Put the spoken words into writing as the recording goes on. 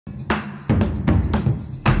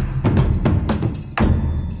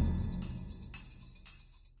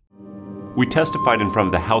We testified in front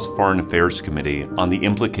of the House Foreign Affairs Committee on the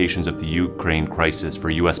implications of the Ukraine crisis for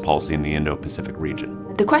U.S. policy in the Indo-Pacific region.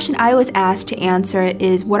 The question I was asked to answer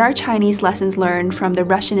is, what are Chinese lessons learned from the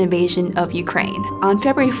Russian invasion of Ukraine? On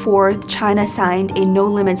February 4th, China signed a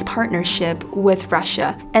no-limits partnership with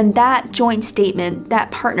Russia. And that joint statement,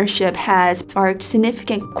 that partnership has sparked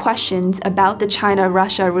significant questions about the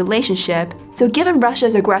China-Russia relationship. So given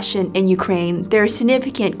Russia's aggression in Ukraine, there are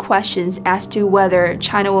significant questions as to whether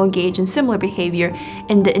China will engage in similar behavior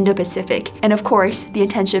in the Indo-Pacific. And of course, the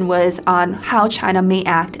attention was on how China may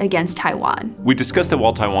act against Taiwan. We discussed that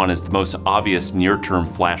while Taiwan is the most obvious near-term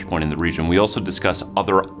flashpoint in the region, we also discuss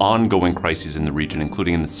other ongoing crises in the region,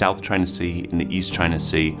 including in the South China Sea, in the East China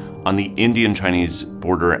Sea, on the Indian-Chinese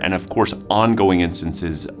border, and of course, ongoing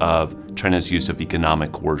instances of China's use of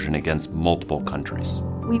economic coercion against multiple countries.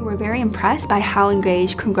 We were very impressed by how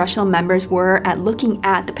engaged congressional members were at looking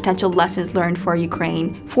at the potential lessons learned for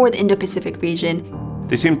Ukraine, for the Indo-Pacific region.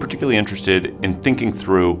 They seemed particularly interested in thinking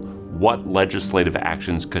through what legislative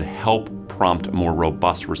actions could help prompt a more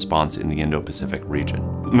robust response in the Indo-Pacific region.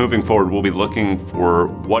 Moving forward, we'll be looking for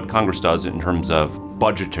what Congress does in terms of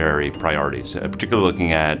budgetary priorities, particularly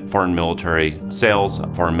looking at foreign military sales,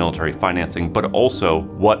 foreign military financing, but also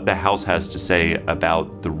what the House has to say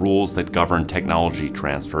about the rules that govern technology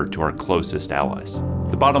transfer to our closest allies.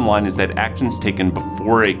 The bottom line is that actions taken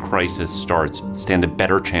before a crisis starts stand a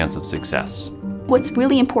better chance of success. What's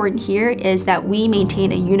really important here is that we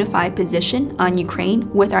maintain a unified position on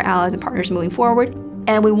Ukraine with our allies and partners moving forward.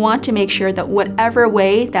 And we want to make sure that whatever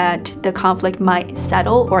way that the conflict might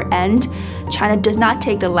settle or end, China does not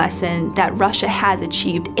take the lesson that Russia has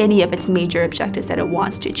achieved any of its major objectives that it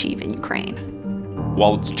wants to achieve in Ukraine.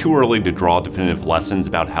 While it's too early to draw definitive lessons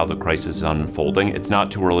about how the crisis is unfolding, it's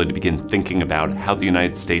not too early to begin thinking about how the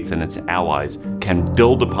United States and its allies can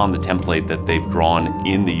build upon the template that they've drawn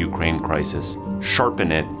in the Ukraine crisis,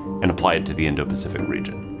 sharpen it, and apply it to the Indo-Pacific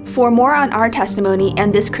region. For more on our testimony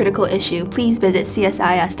and this critical issue, please visit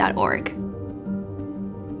csis.org.